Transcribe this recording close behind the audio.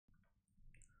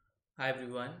Hi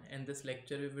everyone, in this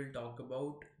lecture we will talk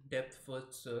about depth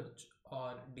first search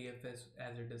or DFS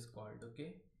as it is called.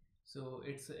 Okay, so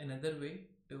it's another way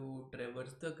to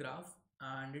traverse the graph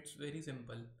and it's very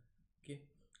simple. Okay,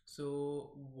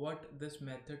 so what this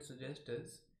method suggests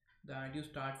is that you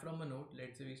start from a node.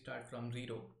 Let's say we start from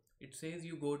 0. It says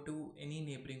you go to any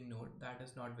neighboring node that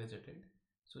is not visited.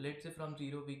 So let's say from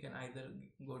 0 we can either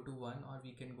go to 1 or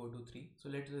we can go to 3. So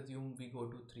let's assume we go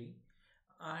to 3,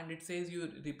 and it says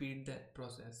you repeat that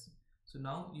process. So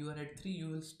now you are at 3, you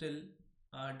will still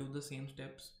do the same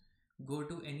steps. Go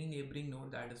to any neighboring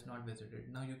node that is not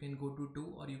visited. Now you can go to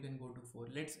 2 or you can go to 4.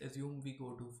 Let's assume we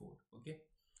go to 4. Okay,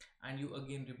 and you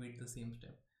again repeat the same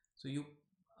step. So you,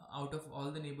 out of all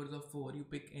the neighbors of 4, you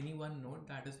pick any one node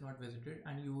that is not visited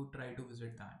and you try to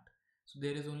visit that. So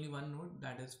there is only one node,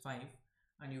 that is 5,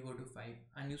 and you go to 5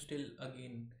 and you still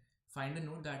again find a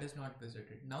node that is not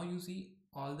visited. Now you see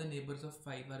all the neighbors of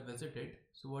 5 are visited.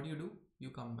 So what you do,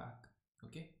 you come back.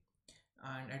 Okay,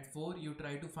 and at 4 you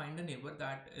try to find a neighbor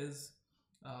that is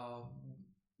uh,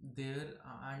 there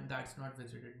and that's not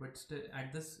visited, but still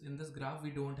at this, in this graph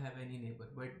we don't have any neighbor,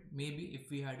 but maybe if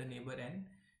we had a neighbor n,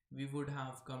 we would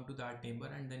have come to that neighbor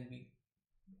and then we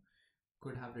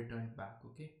could have returned back.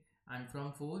 Okay, and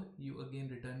from 4 you again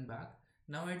return back.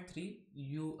 Now at 3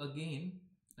 you again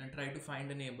and try to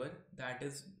find a neighbor that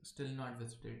is still not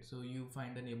visited. So you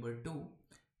find a neighbor 2,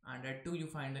 and at 2 you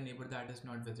find a neighbor that is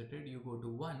not visited. You go to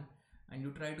 1 and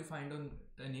you try to find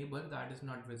a neighbor that is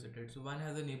not visited. So 1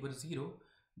 has a neighbor 0,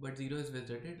 but 0 is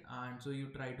visited, and so you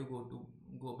try to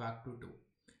go back to 2,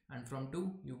 and from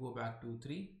 2 you go back to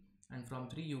 3, and from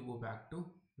 3 you go back to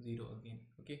 0 again.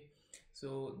 Okay,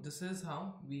 so this is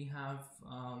how we have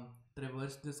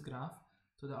traversed this graph.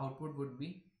 So the output would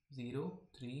be 0,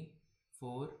 3,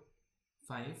 4,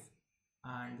 5,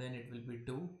 and then it will be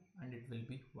 2 and it will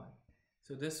be 1.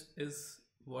 So this is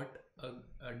what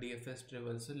a DFS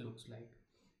traversal looks like.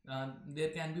 There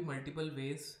can be multiple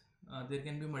ways, there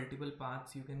can be multiple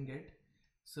paths you can get.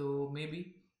 So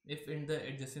maybe if in the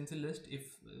adjacency list, if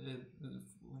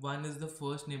 1 is the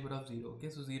first neighbor of 0, okay,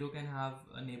 so 0 can have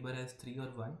a neighbor as 3 or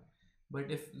 1,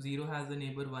 but if 0 has a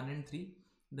neighbor 1 and 3,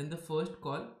 then the first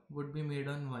call would be made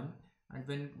on 1, and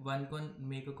when 1 can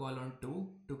make a call on 2,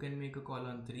 2 can make a call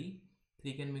on 3,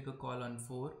 3 can make a call on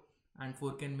 4, and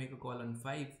 4 can make a call on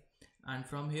 5, and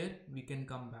from here we can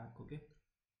come back. Okay,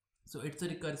 so it's a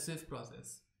recursive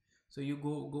process. So you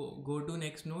go to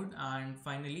next node and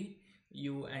finally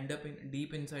you end up in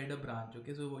deep inside a branch.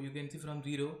 Okay, so you can see from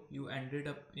 0 you ended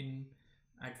up in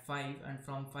at 5, and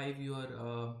from 5 you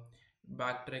are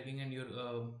backtracking and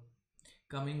you're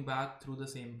coming back through the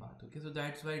same path. Okay, so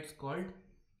that's why it's called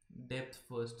depth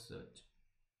first search.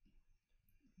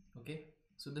 Okay,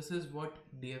 so this is what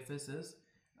DFS is,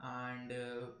 and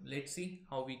let's see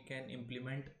how we can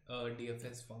implement a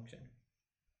DFS function.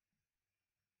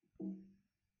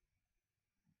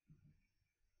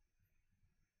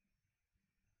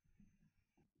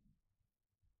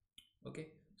 Okay,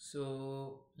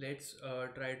 so let's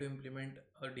try to implement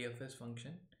a DFS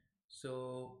function.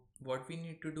 So what we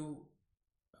need to do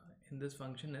in this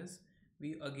function is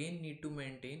we again need to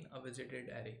maintain a visited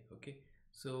array. Okay,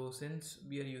 so since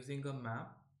we are using a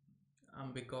map,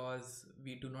 because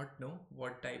we do not know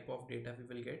what type of data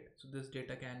we will get, so this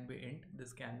data can be int,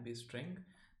 this can be string,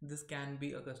 this can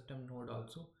be a custom node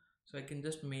also. So I can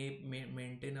just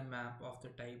maintain a map of the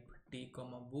type t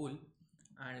comma bool,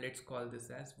 and let's call this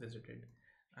as visited.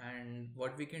 And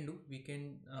what we can do, we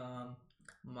can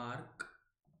mark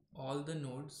all the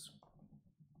nodes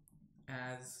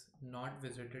as not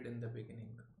visited in the beginning.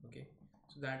 Okay,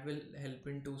 so that will help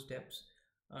in two steps,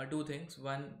 two things.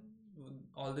 One,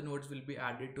 all the nodes will be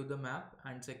added to the map,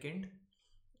 and second,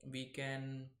 we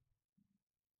can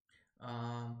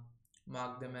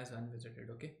mark them as unvisited.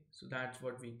 Okay, so that's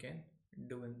what we can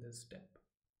do in this step.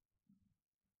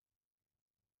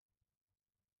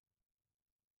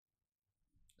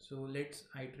 So let's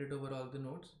iterate over all the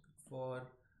nodes. For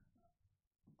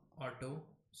auto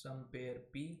some pair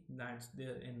p, that's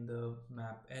there in the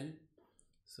map L,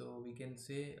 so we can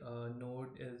say node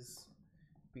is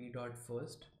p dot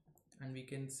first, and we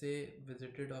can say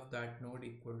visited of that node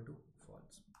equal to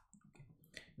false. Okay,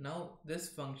 now this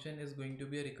function is going to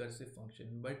be a recursive function,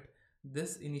 but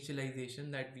this initialization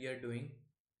that we are doing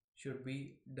should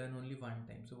be done only one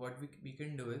time. So what we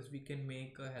can do is we can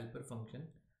make a helper function.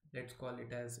 Let's call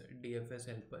it as Dfs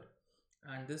Helper,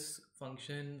 and this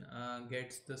function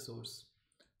gets the source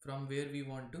from where we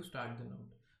want to start the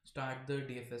node, start the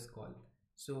DFS call.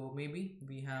 So maybe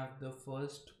we have the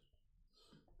first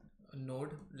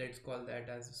node, let's call that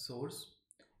as source,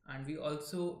 and we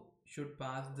also should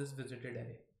pass this visited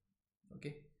array.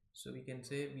 Okay, So we can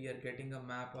say we are getting a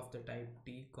map of the type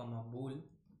t comma bool,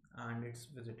 and it's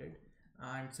visited.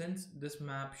 And since this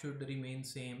map should remain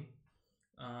same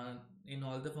in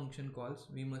all the function calls,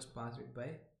 we must pass it by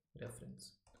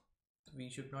reference. We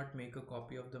should not make a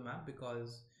copy of the map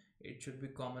because it should be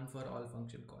common for all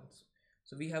function calls.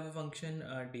 So we have a function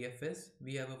dfs,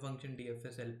 we have a function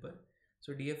dfs helper.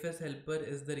 So dfs helper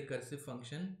is the recursive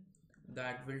function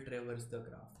that will traverse the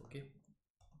graph. Okay,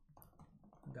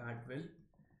 that will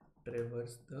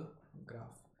traverse the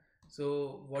graph.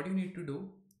 So what you need to do,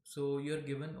 so you're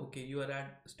given, okay, you are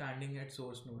at standing at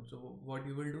source node. So what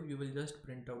you will do, you will just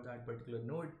print out that particular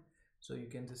node. So you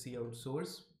can just see out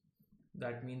source,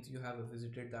 that means you have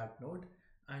visited that node.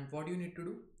 And what you need to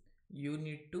do, you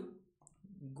need to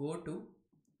go to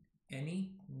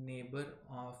any neighbor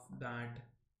of that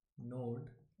node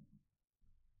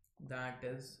that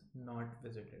is not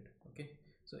visited. Okay,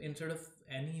 so instead of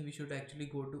any, we should actually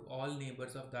go to all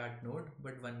neighbors of that node,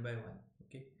 but one by one.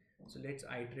 Okay, so let's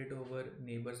iterate over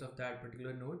neighbors of that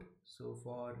particular node. So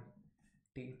for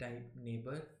t type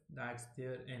neighbor that's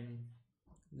there in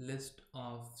list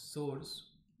of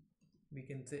source, we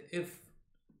can say if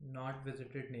not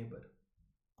visited neighbor.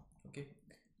 Okay,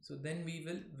 so then we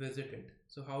will visit it.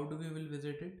 So how do we will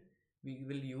visit it? We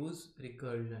will use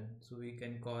recursion. So we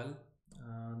can call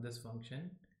this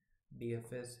function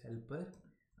dfs helper,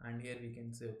 and here we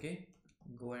can say, okay,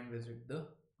 go and visit the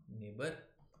neighbor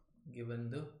given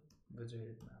the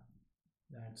visited map.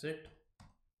 That's it,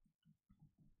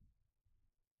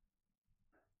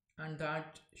 and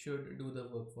that should do the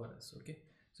work for us. Okay,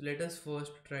 so let us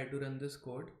first try to run this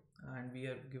code, and we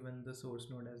have given the source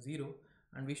node as 0,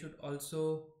 and we should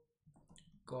also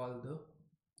call the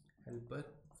helper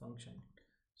function.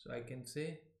 So I can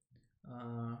say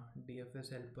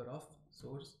dfs helper of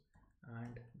source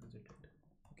and visited.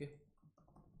 Okay,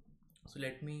 so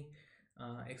let me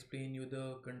explain you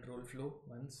the control flow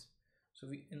once. So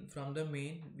from the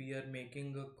main we are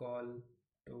making a call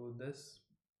to this.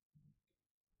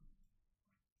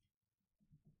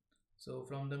 So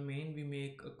from the main we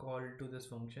make a call to this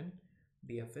function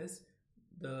dfs.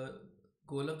 The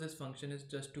goal of this function is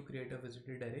just to create a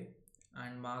visited array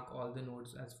and mark all the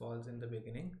nodes as false in the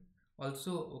beginning.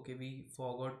 Also, okay, we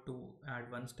forgot to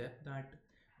add one step, that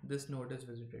this node is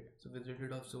visited. So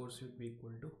visited of source should be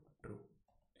equal to true.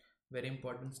 Very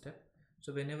important step.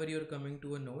 So whenever you're coming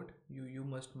to a node, you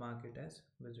must mark it as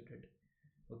visited.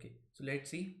 Okay, so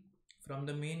let's see. From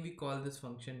the main we call this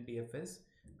function dfs,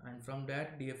 and from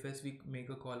that dfs we make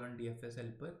a call on dfs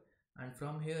helper, and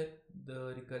from here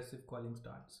the recursive calling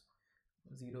starts.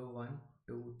 0 1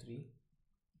 2 3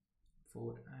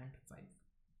 4 and 5.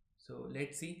 So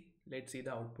let's see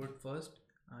the output first,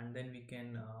 and then we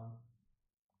can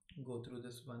go through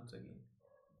this once again.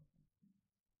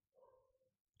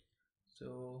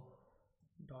 So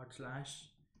dot slash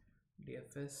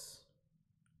dfs.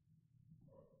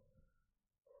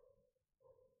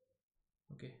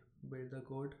 Okay, build the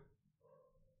code.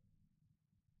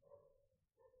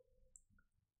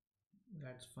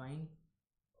 That's fine.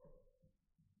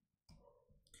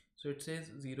 So it says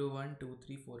 0 1 2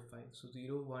 3 4 5. So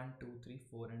 0 1 2 3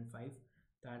 4 and 5.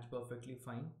 That's perfectly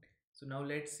fine. So now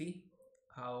let's see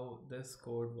how this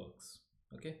code works.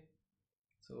 Okay,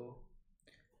 so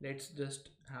let's just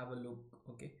have a look.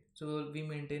 Okay, so we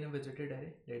maintain a visited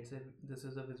array. Let's say this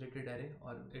is a visited array,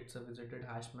 or it's a visited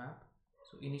hash map.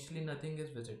 So initially nothing is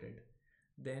visited.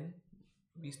 Then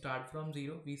we start from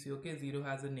 0. We see, okay, 0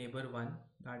 has a neighbor 1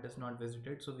 that is not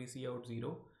visited, so we see out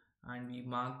 0 and we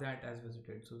mark that as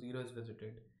visited. So 0 is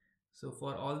visited. So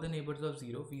for all the neighbors of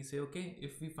 0, we say, okay,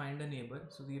 if we find a neighbor,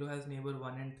 so 0 has neighbor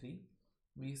 1 and 3,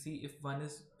 we see if 1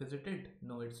 is visited.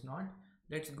 No, it's not.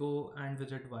 Let's go and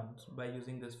visit 1 by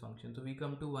using this function. So we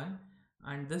come to 1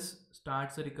 and this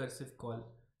starts a recursive call.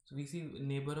 So we see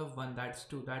neighbor of 1, that's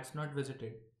 2, that's not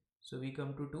visited. So we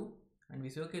come to 2 and we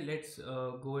say, okay, let's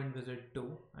go and visit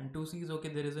 2, and 2 sees, okay,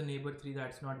 there is a neighbor 3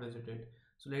 that's not visited.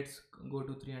 So let's go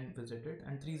to 3 and visit it,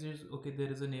 and 3 says, okay,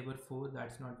 there is a neighbor 4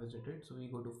 that's not visited. So we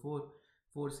go to 4.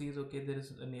 4 sees, okay, there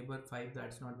is a neighbor 5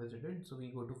 that's not visited. So we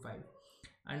go to 5.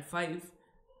 And 5,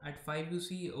 at 5 you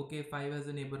see, okay, 5 has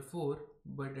a neighbor 4,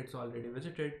 but it's already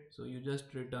visited. So you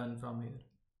just return from here.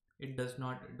 It does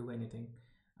not do anything.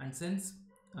 And since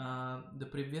the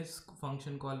previous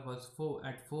function call was 4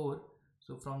 at 4,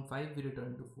 so from 5 we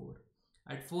return to 4.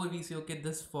 At 4 we say, okay,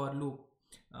 this for loop,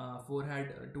 4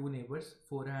 had two neighbors.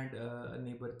 4 had a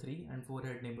neighbor 3 and 4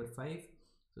 had neighbor 5.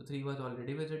 So 3 was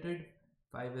already visited,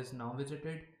 5 is now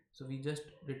visited. So we just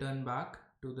return back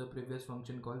to the previous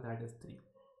function call, that is 3.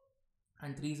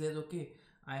 And 3 says, okay,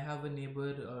 I have a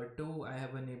neighbor 2, I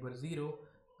have a neighbor 0,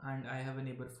 and I have a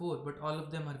neighbor 4, but all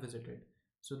of them are visited.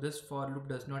 So this for loop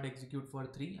does not execute for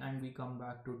 3 and we come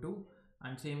back to 2,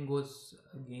 and same goes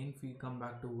again, we come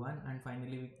back to 1 and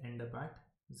finally we end up at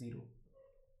 0.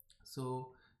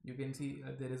 So you can see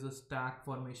there is a stack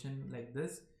formation like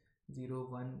this: 0,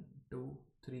 1, 2,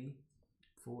 3,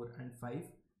 4 and 5.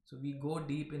 So we go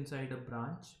deep inside a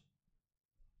branch,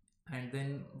 and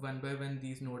then one by one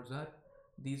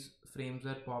these frames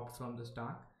are popped from the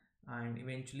stack, and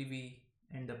eventually we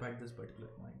end up at this particular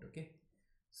point. Okay,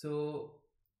 so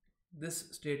this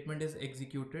statement is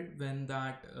executed when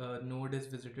that node is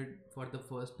visited for the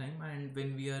first time, and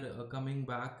when we are coming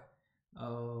back,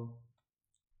 uh,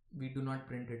 we do not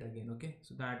print it again. Okay,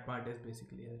 so that part is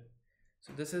basically here.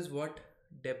 So this is what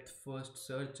depth first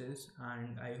search is,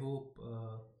 and I hope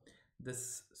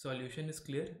this solution is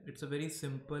clear. It's a very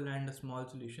simple and a small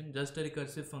solution, just a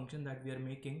recursive function that we are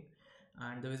making,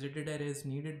 and the visited array is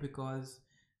needed because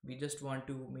we just want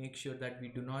to make sure that we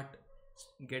do not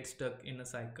get stuck in a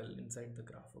cycle inside the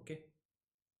graph. Okay.